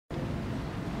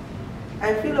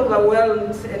I feel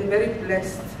overwhelmed and very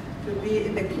blessed to be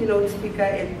the keynote speaker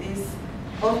at this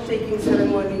off-taking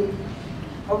ceremony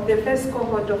of the first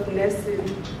cohort of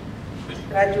nursing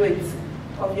graduates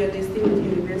of your distinct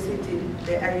university,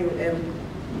 the IUM.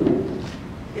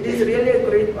 It is really a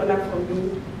great honor for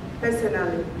me,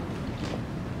 personally,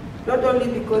 not only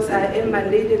because I am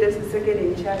mandated as the second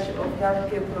in charge of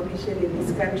healthcare provision in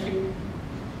this country,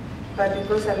 but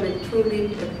because I'm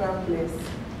truly a proud nurse.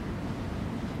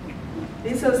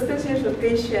 This auspicious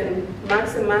occasion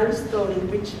marks a milestone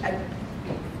which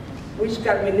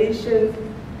culmination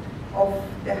of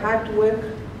the hard work,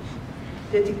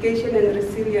 dedication and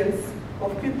resilience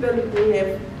of people who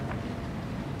have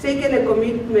taken a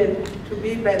commitment to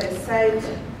be by our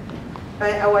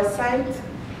side,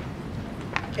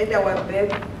 at our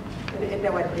birth and at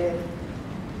our death.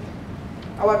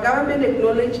 Our government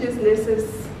acknowledges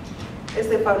nurses as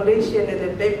the foundation and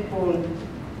the backbone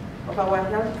of our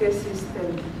healthcare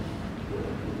system.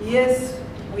 Yes,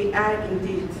 we are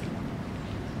indeed.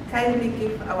 Kindly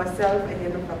give ourselves a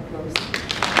hand of applause.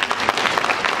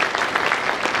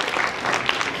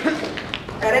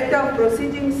 Director of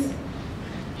Proceedings,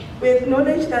 we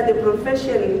acknowledge that the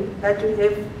profession that we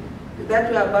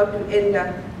are about to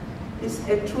enter is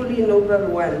a truly noble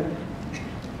one,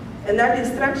 and that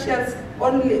is structured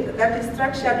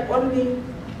only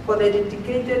for the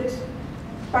dedicated,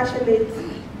 passionate,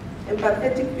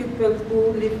 empathetic people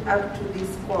who live up to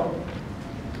this call.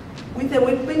 With a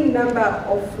whopping number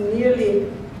of nearly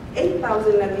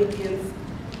 8,000 Namibians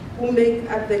who make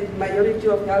up the majority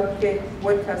of healthcare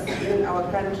workers in our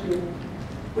country,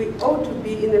 we ought to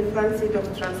be in the front seat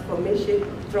of transforming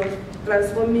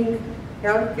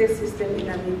healthcare system in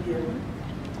Namibia.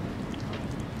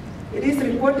 It is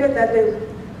reported that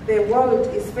the world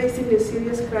is facing a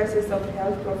serious crisis of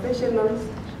health professionals.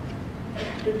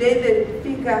 Today, the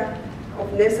figure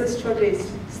of nurses shortage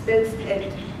stands at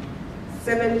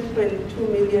 7.2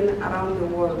 million around the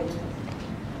world.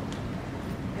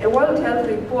 A World Health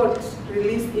Report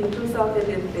released in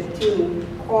 2013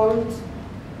 called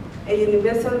A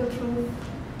Universal Truth,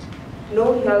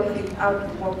 No Health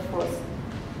Without Workforce,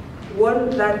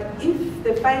 warned that if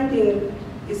the finding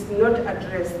is not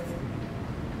addressed,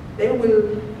 they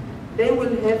will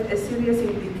have a serious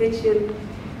implication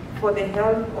for the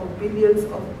health of billions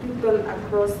of people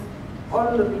across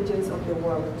all the regions of the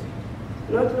world.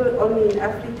 Not only in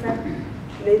Africa,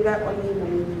 neither only in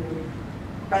Namibia,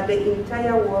 but the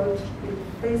entire world will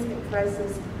face a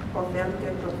crisis of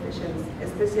healthcare professions,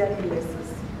 especially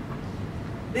nurses.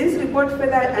 This report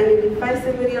further identifies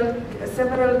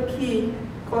several key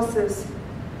causes,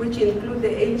 which include the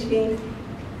aging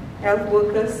health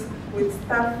workers, with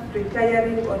staff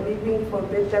retiring or leaving for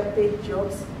better paid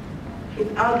jobs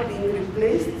without being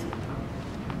replaced,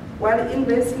 while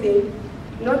inversely,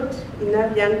 not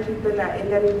enough young people are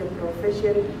entering the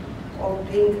profession of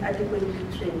being adequately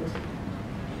trained.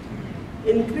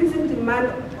 Increasing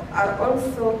demands are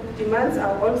also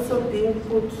being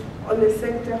put on the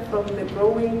sector from the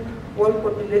growing world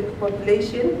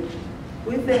population,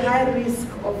 with the high risk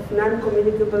of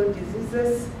non-communicable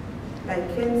diseases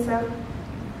like cancer,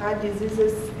 heart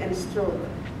diseases, and stroke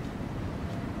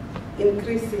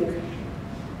increasing.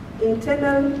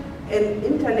 Internal and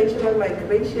international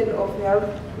migration of health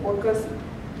workers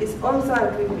is also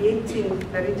aggravating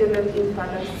the regional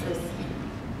imbalances.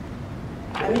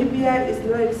 Namibia is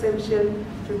no exception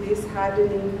to this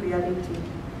hardening reality.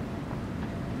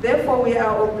 Therefore, we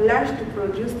are obliged to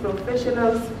produce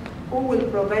professionals who will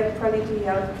provide quality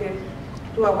health care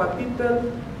to our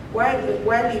people while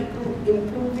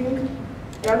improving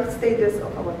health status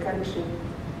of our country.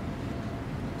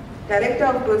 Director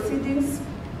of Proceedings,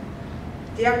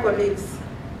 dear colleagues,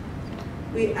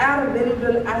 we are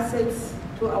valuable assets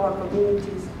to our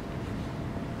communities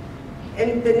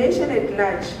and the nation at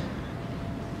large.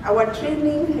 Our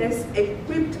training has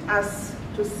equipped us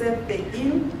to serve the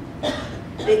ill,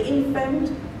 the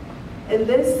infant, and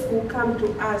those who come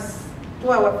to us,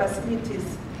 to our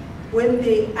facilities, when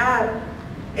they are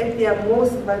at their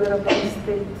most vulnerable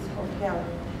state of health.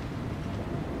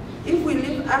 If we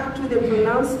live up to the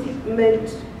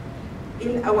pronouncement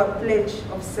in our pledge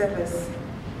of service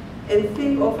and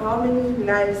think of how many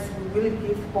lives we will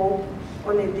give hope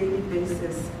on a daily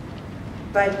basis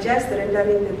by just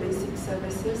rendering the basic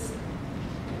services,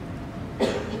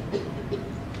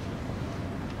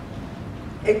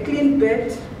 a clean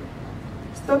bed,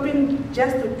 stopping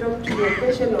just to talk to your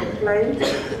patient or client,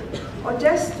 or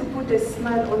just to put a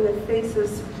smile on the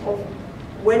faces of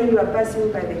when you are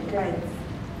passing by the client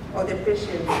or the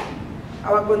patient,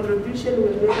 our contribution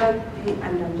will never be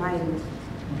undermined.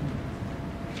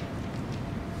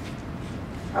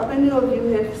 How many of you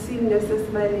have seen nurses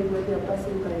smiling when they are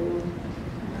passing by you?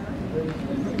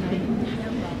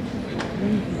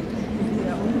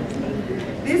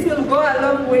 This will go a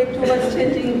long way towards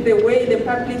changing the way the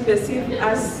public perceive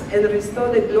us and restore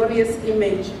the glorious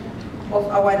image of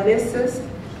our nurses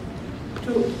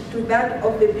to that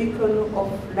of the beacon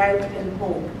of light and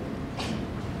hope.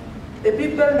 The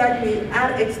people that we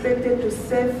are expected to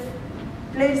serve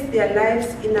place their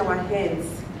lives in our hands,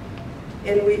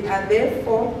 and we are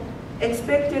therefore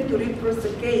expected to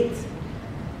reciprocate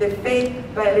the faith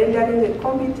by rendering a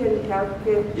competent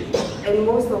healthcare, and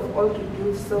most of all to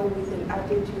do so with an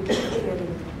attitude of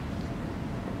caring.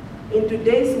 In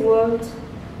today's world,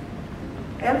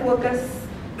 health workers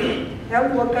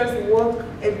walk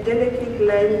a delicate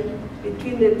line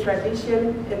between the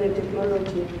tradition and the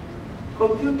technology,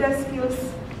 computer skills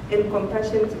and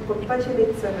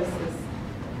compassionate services,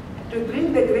 to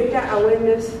bring the greater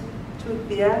awareness to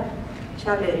their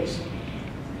challenge.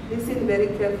 Listen very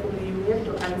carefully, you have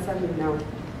to answer me now.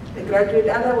 The graduate,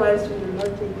 otherwise you will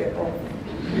not take it off.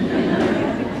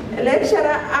 A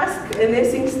lecturer asked a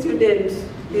nursing student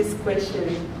this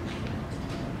question.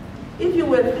 If you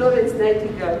were Florence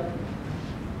Nightingale,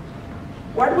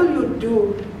 what will you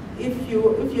do if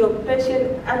your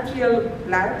patient arterial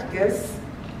blood gas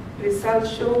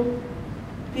results show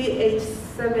pH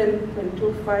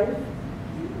 7.25,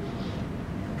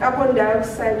 carbon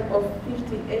dioxide of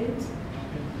 58,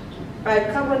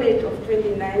 bicarbonate of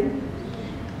 29,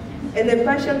 and a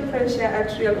partial pressure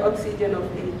arterial oxygen of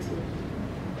 80?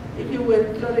 If you were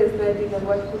Florence Nightingale,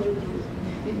 what could you do?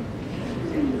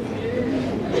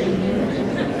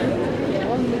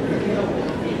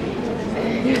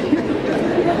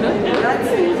 That's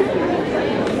it.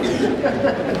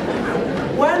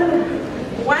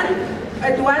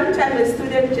 At one time, a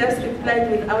student just replied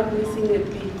without missing a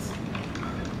beat,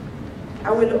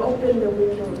 I will open the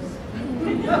windows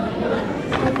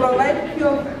to provide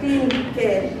pure, clean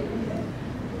care.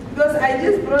 Because I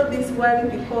just brought this one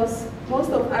because most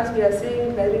of us, we are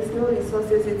saying there is no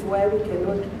resources, it's why we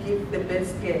cannot give the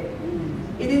best care.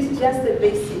 It is just the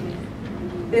basic.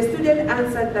 The student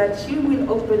answered that she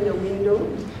will open the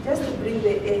window just to bring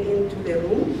the air into the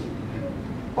room,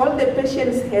 hold the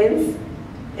patient's hands,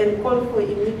 and call for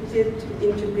immediate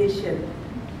intubation.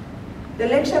 The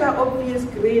lecturer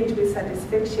obviously grinned with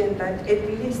satisfaction that at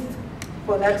least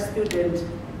for that student,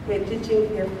 her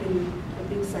teaching has been a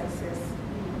big success.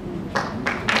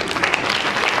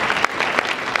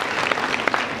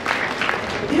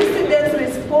 This student's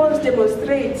response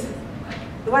demonstrates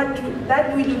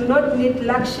that we do not need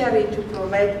luxury to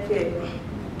provide care.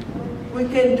 We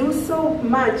can do so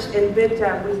much and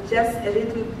better with just a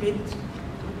little bit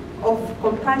of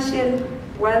compassion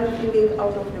while thinking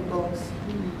out of the box.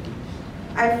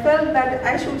 I felt that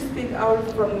I should speak out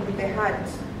from the heart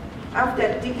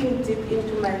after digging deep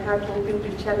into my heart, hoping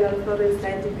to channel Florence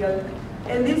Nightingale,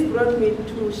 and this brought me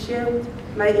to share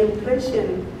my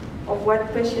impression of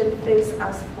what patient thanks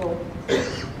us for,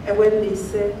 and when they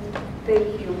say,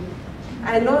 thank you.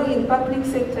 I know in public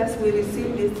sectors we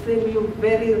receive this thank you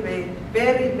very rare,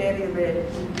 very, very rare.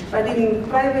 But in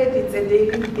private it's a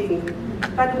daily thing.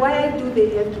 But why do they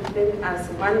have to thank us?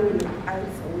 One will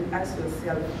ask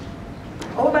yourself.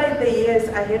 Over the years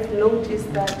I have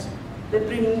noticed that the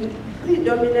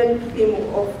predominant theme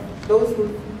of those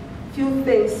few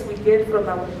things we get from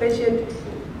our patient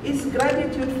is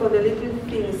gratitude for the little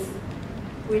things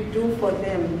we do for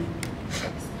them.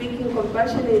 Speaking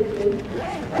compassionately,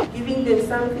 giving them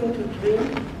something to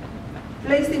drink,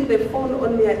 placing the phone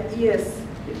on their ears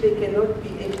if they cannot be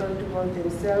able to hold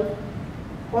themselves,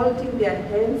 holding their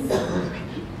hands,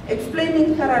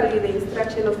 explaining thoroughly the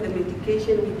instruction of the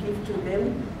medication we give to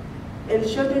them, and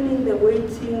shortening the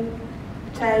waiting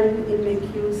time in the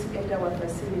queues at our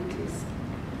facilities.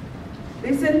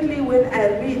 Recently, when I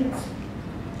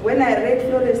read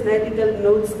Florence Nightingale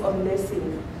notes on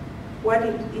nursing, what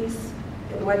it is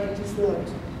and what it is not,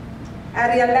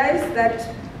 I realized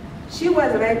that she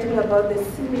was writing about the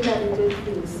similar little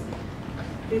things,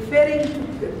 referring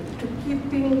to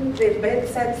keeping the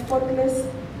bedside spotless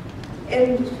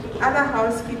and other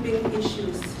housekeeping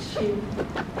issues.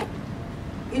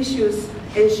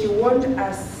 And she warned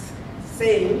us,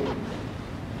 saying,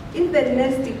 if the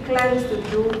nurse declines to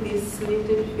do these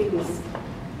little things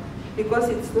because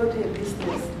it's not her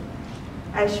business,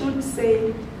 I should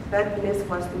say that nursing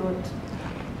was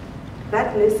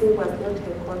not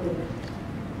her calling.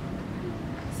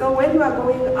 So when you are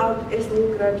going out as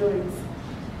new graduates,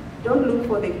 don't look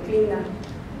for the cleaner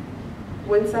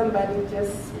when somebody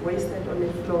just wasted on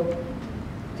the floor.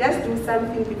 Just do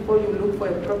something before you look for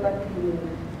a proper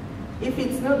cleaning. If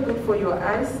it's not good for your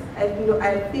eyes, I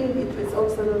think it is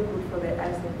also not good for the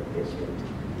eyes of the patient.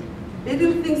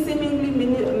 Little things, seemingly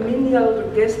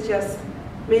menial gestures,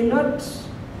 may not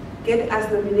get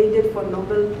us nominated for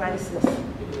Nobel Prizes.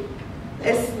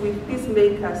 As with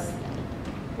peacemakers,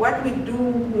 what we do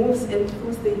moves and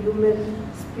improves the human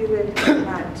spirit and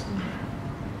heart.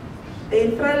 The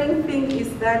enthralling thing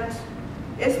is that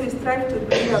as we strive to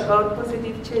bring about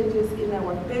positive changes in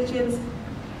our patients,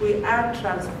 we are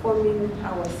transforming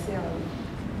ourselves.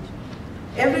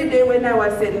 Every day when I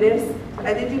was a nurse,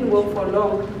 I didn't work for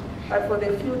long, but for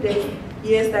the few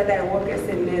years that I work as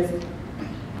a nurse,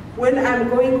 when I'm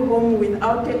going home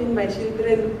without telling my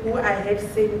children who I had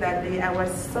seen that day, I was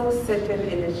so certain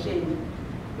and ashamed.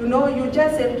 You know, you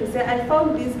just have to say, I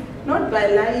found this, not by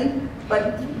lying,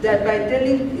 but by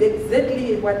telling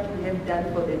exactly what you have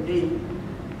done for the day.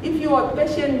 If your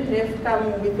patient have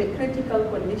come with a critical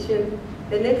condition,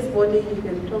 the next morning you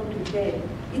can talk to her.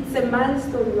 It's a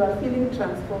milestone, you are feeling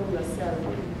transformed yourself.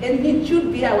 And it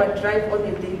should be our drive on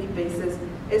a daily basis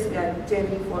as we are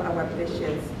caring for our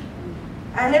patients.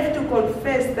 I have to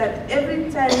confess that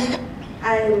every time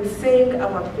I am saying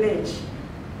our pledge,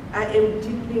 I am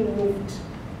deeply moved.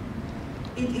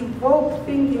 It evokes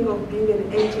thinking of being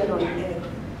an angel on earth.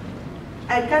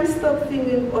 I can't stop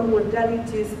thinking on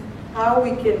modalities, how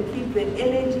we can keep the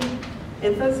energy,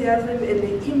 enthusiasm, and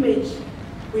the image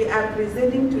we are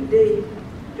presenting today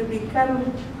to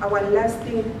become our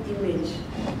lasting image.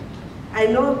 I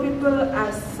know people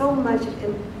are so much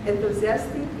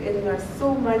enthusiastic and are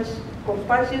so much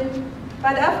compassion,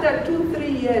 but after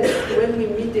 2-3 years when we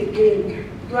meet again,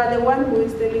 you are the one who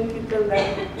is telling people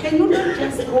that, can you not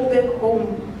just go back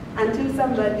home until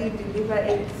somebody delivers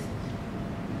it?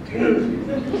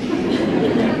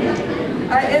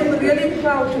 I am really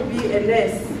proud to be a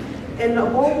nurse and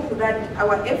hope that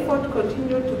our effort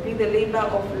continue to be the labor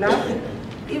of love,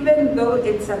 even though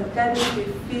at sometimes we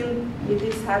feel it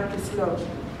is hard to slog.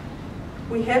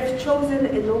 We have chosen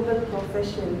a noble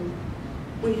profession.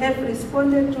 We have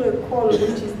responded to a call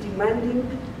which is demanding,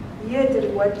 yet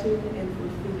rewarding and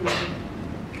fulfilling.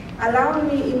 Allow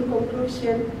me in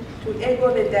conclusion to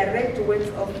echo the direct words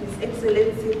of His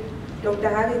Excellency Dr.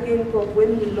 Harry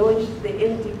when he launched the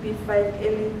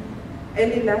NDP-5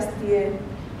 early last year.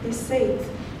 He said,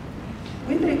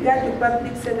 with regard to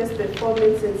public service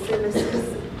performance and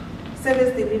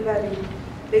service delivery,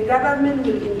 the government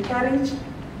will encourage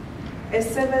a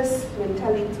service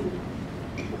mentality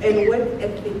and work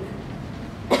ethic.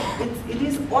 It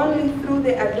is only through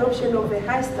the adoption of a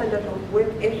high standard of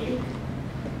work ethic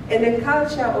and a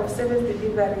culture of service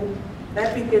delivery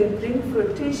that we can bring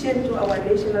fruition to our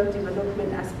national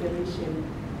development aspiration.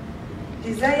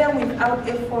 Desire without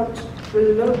effort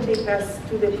will not take us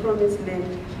to the promised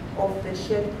land of the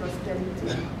shared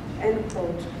prosperity. End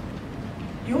quote.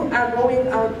 You are going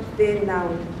out there now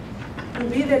to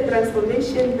be the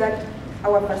transformation that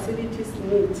our facilities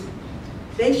need.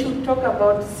 They should talk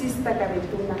about Sister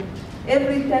Kavetuna.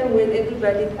 Every time when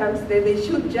everybody comes there, they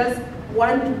should just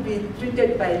want to be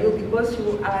treated by you because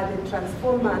you are the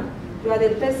transformer. You are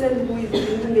the person who is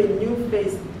bringing a new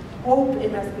face, hope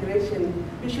and aspiration.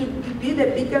 You should be the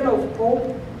beacon of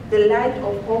hope, the light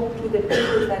of hope to the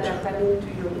people that are coming to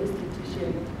your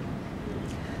institution.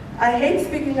 I hate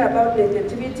speaking about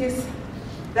negativities.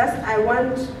 Thus, I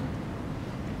want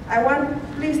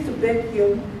please to beg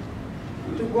you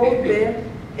to go there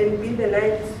and be the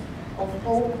light of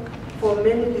hope for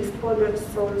many despondent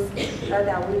souls that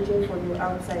are waiting for you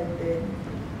outside there.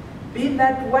 Be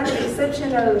that one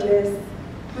exceptional nurse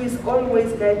who is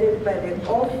always guided by the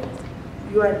oath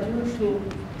you are due to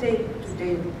take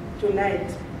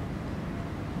tonight.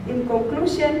 In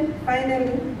conclusion,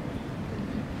 finally,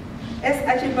 as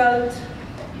Archibald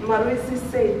Maurice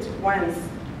said once,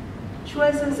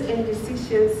 choices and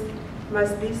decisions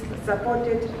must be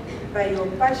supported by your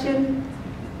passion,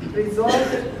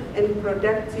 resolve, and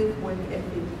productive work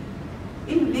ethic.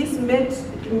 If this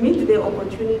meet the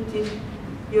opportunity,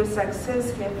 your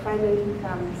success can finally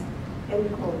come.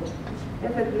 End quote.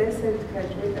 Have a blessed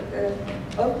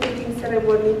oath-taking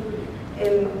ceremony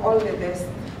and all the best.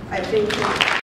 I thank you.